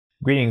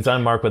Greetings,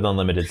 I'm Mark with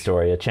Unlimited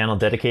Story, a channel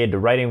dedicated to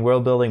writing,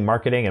 world building,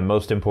 marketing, and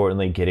most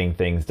importantly, getting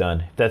things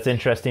done. If that's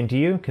interesting to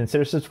you,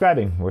 consider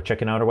subscribing or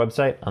checking out our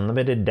website,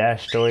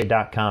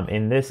 unlimited-story.com.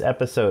 In this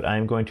episode,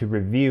 I'm going to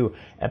review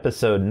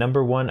episode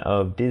number 1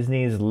 of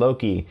Disney's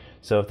Loki.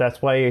 So if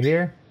that's why you're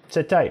here,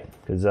 sit tight,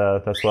 because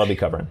that's what I'll be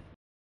covering.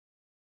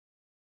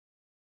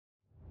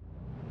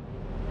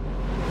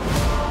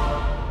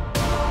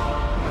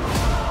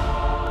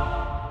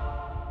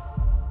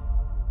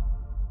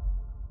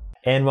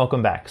 And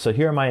welcome back. So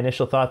here are my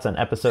initial thoughts on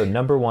episode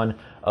number 1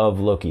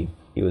 of Loki.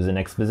 It was an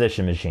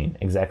exposition machine,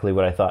 exactly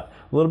what I thought.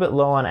 A little bit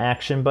low on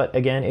action, but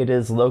again, it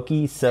is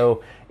Loki,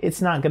 so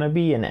it's not going to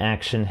be an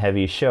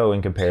action-heavy show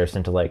in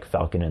comparison to like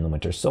Falcon and the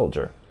Winter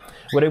Soldier.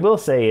 What I will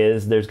say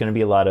is there's going to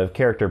be a lot of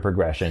character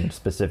progression,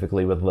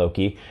 specifically with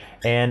Loki,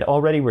 and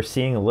already we're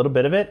seeing a little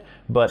bit of it,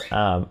 but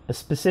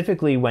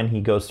specifically when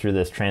he goes through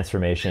this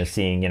transformation of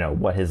seeing,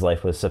 what his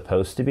life was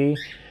supposed to be,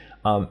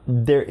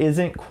 there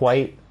isn't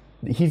quite...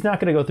 He's not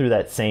going to go through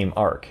that same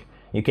arc.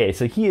 Okay,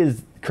 so he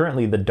is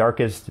currently the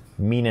darkest,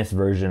 meanest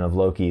version of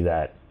Loki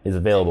that is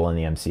available in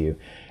the MCU.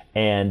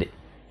 And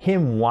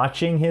him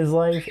watching his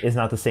life is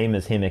not the same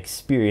as him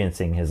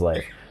experiencing his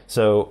life.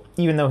 So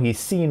even though he's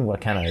seen what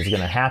kind of is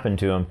going to happen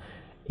to him,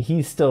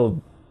 he's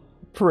still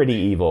pretty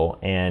evil,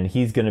 and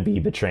he's going to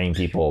be betraying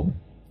people,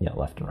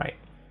 left and right.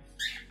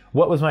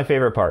 What was my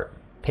favorite part?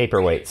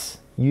 Paperweights.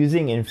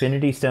 Using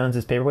Infinity Stones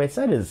as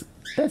paperweights,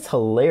 that's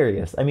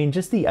hilarious. I mean,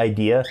 just the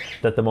idea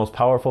that the most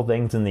powerful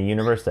things in the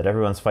universe that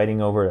everyone's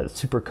fighting over, that's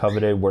super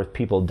coveted, worth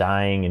people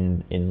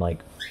dying in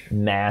like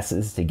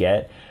masses to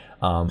get,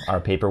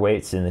 are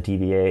paperweights in the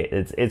TVA.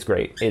 It's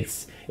great.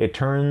 It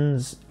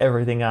turns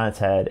everything on its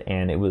head,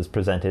 and it was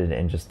presented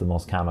in just the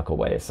most comical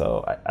way.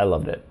 So I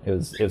loved it. It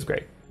was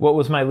great. What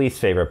was my least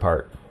favorite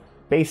part?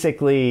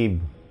 Basically,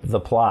 the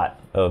plot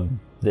of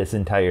this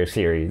entire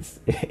series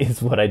is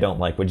what I don't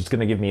like, which is going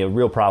to give me a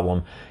real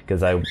problem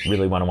because I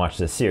really want to watch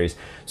this series.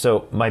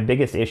 So my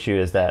biggest issue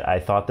is that I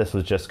thought this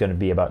was just going to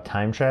be about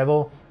time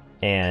travel,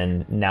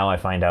 and now I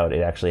find out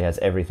it actually has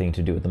everything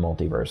to do with the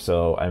multiverse.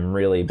 So I'm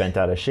really bent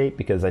out of shape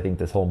because I think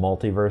this whole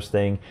multiverse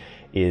thing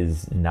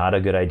is not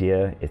a good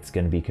idea. It's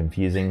going to be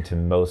confusing to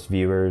most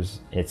viewers.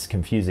 It's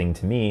confusing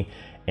to me,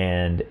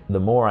 and the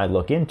more I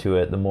look into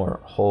it, the more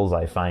holes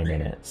I find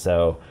in it.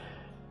 So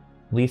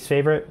least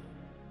favorite?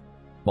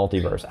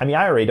 Multiverse. I mean,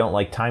 I already don't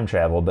like time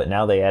travel, but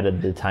now they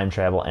added the time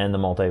travel and the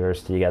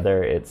multiverse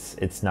together.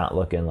 It's not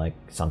looking like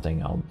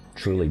something I'll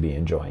truly be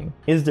enjoying.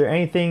 Is there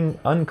anything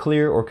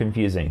unclear or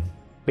confusing?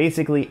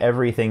 Basically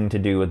everything to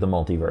do with the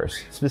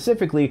multiverse.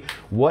 Specifically,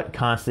 what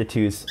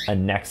constitutes a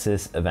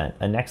Nexus event?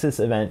 A Nexus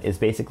event is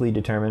basically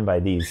determined by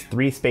these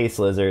 3 space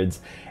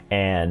lizards,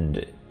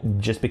 and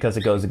just because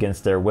it goes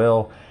against their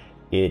will,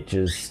 it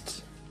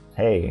just...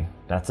 hey,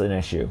 that's an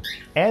issue.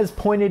 As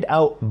pointed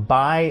out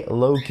by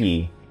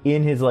Loki,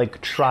 in his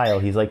trial,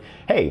 he's like,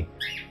 hey,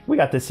 we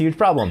got this huge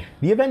problem.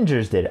 The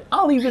Avengers did.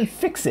 I'll even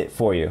fix it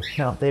for you.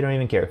 No, they don't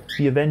even care.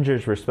 The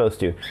Avengers were supposed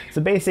to.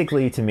 So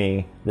basically, to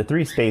me, the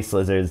 3 space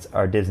lizards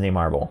are Disney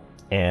Marvel.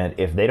 And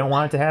if they don't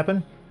want it to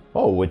happen,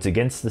 oh, it's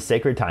against the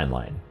sacred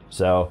timeline.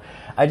 So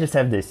I just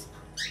have this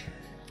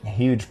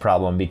huge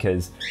problem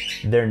because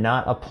they're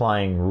not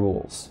applying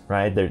rules,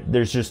 right?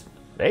 There's just,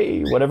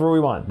 hey, whatever we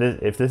want.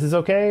 If this is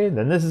okay,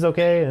 then this is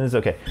okay, and this is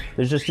okay.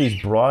 There's just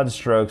these broad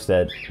strokes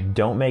that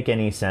don't make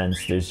any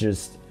sense.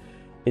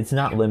 It's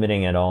not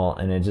limiting at all,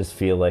 and it just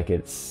feel like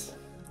it's,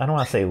 I don't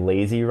want to say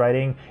lazy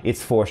writing,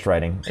 it's forced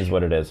writing is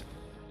what it is.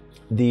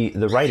 The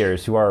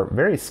writers, who are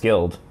very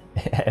skilled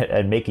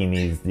at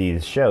making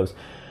these shows,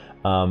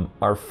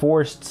 are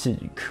forced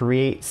to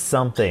create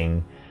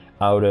something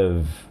out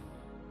of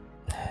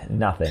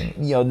nothing.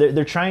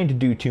 They're trying to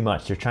do too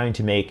much. They're trying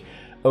to make,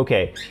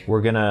 okay,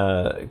 we're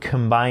gonna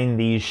combine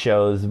these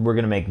shows, we're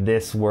gonna make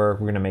this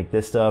work, we're gonna make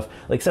this stuff,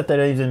 except that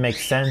it doesn't even make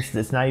sense.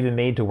 It's not even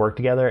made to work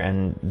together,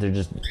 and they're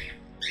just,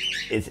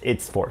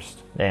 it's forced,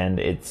 and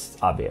it's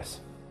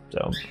obvious.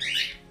 So,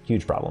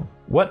 huge problem.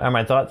 What are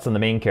my thoughts on the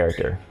main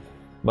character?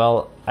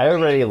 Well, I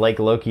already like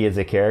Loki as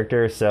a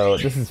character, so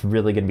this is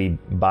really going to be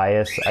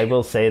biased. I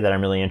will say that I'm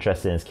really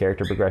interested in his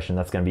character progression.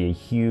 That's going to be a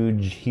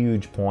huge,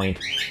 huge point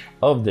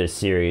of this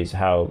series,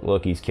 how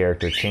Loki's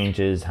character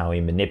changes, how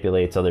he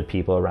manipulates other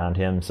people around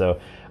him. So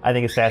I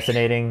think it's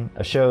fascinating.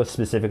 A show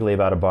specifically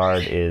about a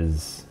bard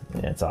it's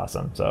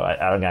awesome. So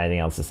I don't got anything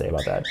else to say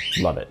about that.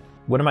 Love it.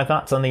 What are my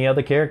thoughts on the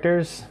other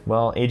characters?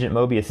 Well, Agent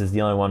Mobius is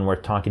the only one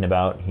worth talking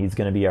about. He's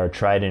going to be our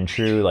tried and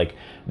true,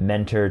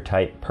 mentor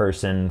type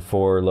person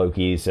for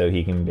Loki, so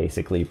he can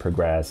basically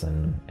progress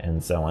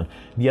and so on.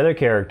 The other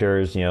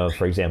characters,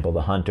 for example,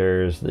 the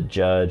Hunters, the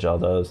Judge, all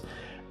those,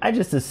 I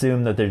just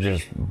assume that they're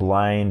just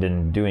blind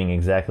and doing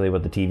exactly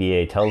what the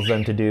TVA tells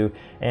them to do,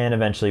 and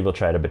eventually will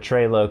try to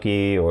betray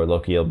Loki, or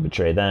Loki will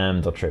betray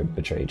them, they'll try to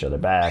betray each other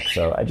back,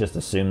 so I just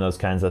assume those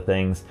kinds of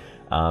things.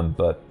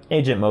 But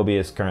Agent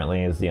Mobius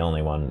currently is the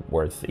only one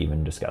worth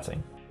even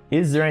discussing.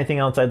 Is there anything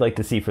else I'd like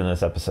to see from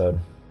this episode?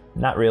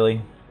 Not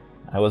really.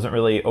 I wasn't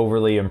really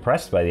overly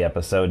impressed by the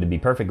episode, to be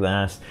perfectly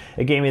honest.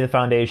 It gave me the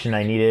foundation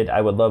I needed.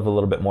 I would love a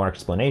little bit more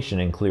explanation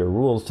and clear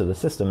rules to the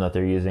system that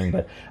they're using,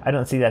 but I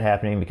don't see that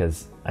happening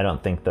because I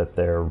don't think that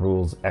their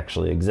rules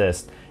actually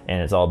exist,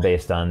 and it's all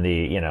based on the,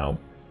 you know,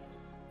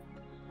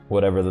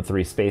 whatever the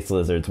 3 space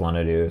lizards want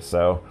to do.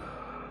 So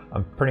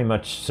I'm pretty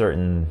much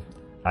certain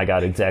I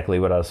got exactly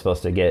what I was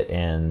supposed to get,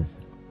 and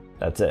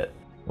that's it.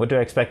 What do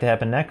I expect to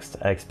happen next?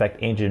 I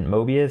expect Agent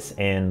Mobius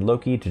and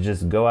Loki to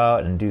just go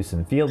out and do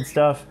some field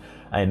stuff.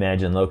 I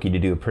imagine Loki to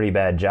do a pretty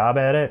bad job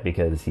at it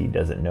because he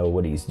doesn't know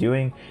what he's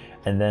doing.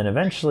 And then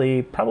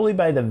eventually, probably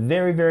by the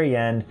very, very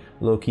end,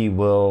 Loki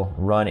will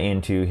run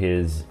into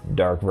his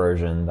dark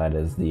version that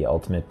is the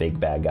ultimate big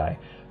bad guy.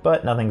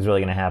 But nothing's really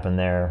going to happen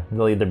there.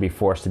 They'll either be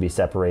forced to be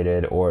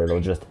separated or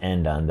it'll just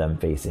end on them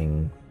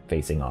facing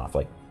off,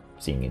 like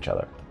seeing each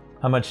other.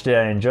 How much did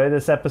I enjoy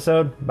this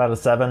episode? About a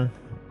 7.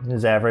 It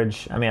was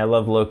average. I mean, I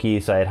love Loki,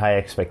 so I had high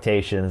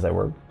expectations that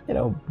were, you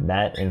know,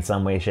 met in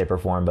some way, shape, or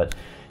form. But,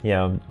 you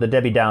know, the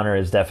Debbie Downer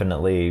is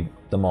definitely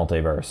the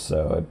multiverse,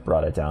 so it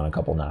brought it down a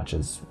couple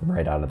notches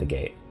right out of the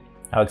gate.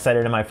 How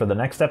excited am I for the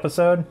next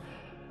episode?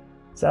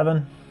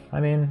 7. I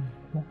mean,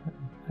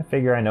 I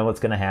figure I know what's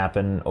going to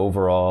happen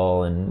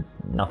overall, and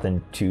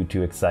nothing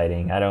too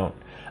exciting.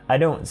 I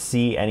don't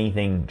see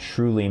anything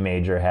truly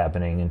major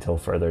happening until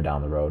further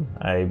down the road.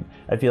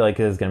 I feel like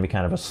this is going to be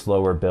kind of a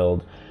slower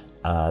build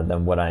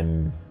than what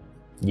I'm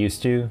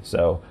used to.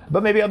 So,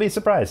 but maybe I'll be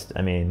surprised.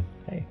 I mean,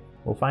 hey,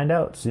 we'll find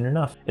out soon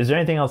enough. Is there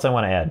anything else I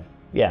want to add?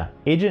 Yeah,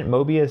 Agent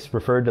Mobius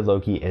referred to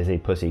Loki as a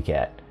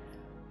pussycat.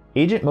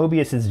 Agent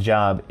Mobius's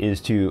job is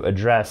to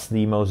address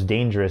the most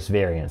dangerous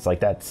variants.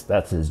 Like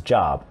that's his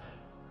job.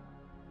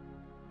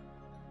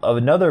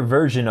 Another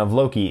version of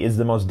Loki is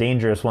the most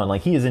dangerous one.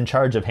 Like, he is in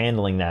charge of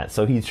handling that.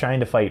 So he's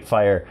trying to fight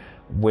fire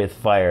with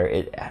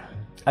fire.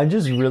 I'm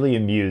just really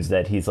amused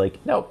that he's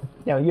like, nope,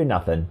 no, you're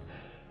nothing.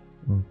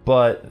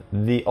 But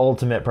the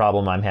ultimate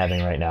problem I'm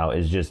having right now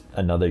is just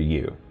another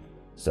you.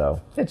 So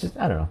it's just,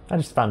 I don't know. I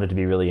just found it to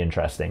be really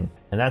interesting.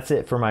 And that's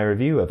it for my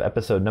review of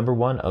episode number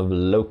 1 of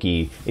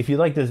Loki. If you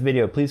like this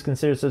video, please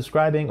consider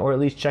subscribing or at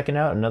least checking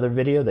out another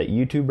video that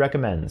YouTube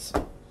recommends.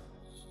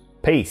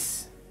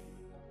 Peace.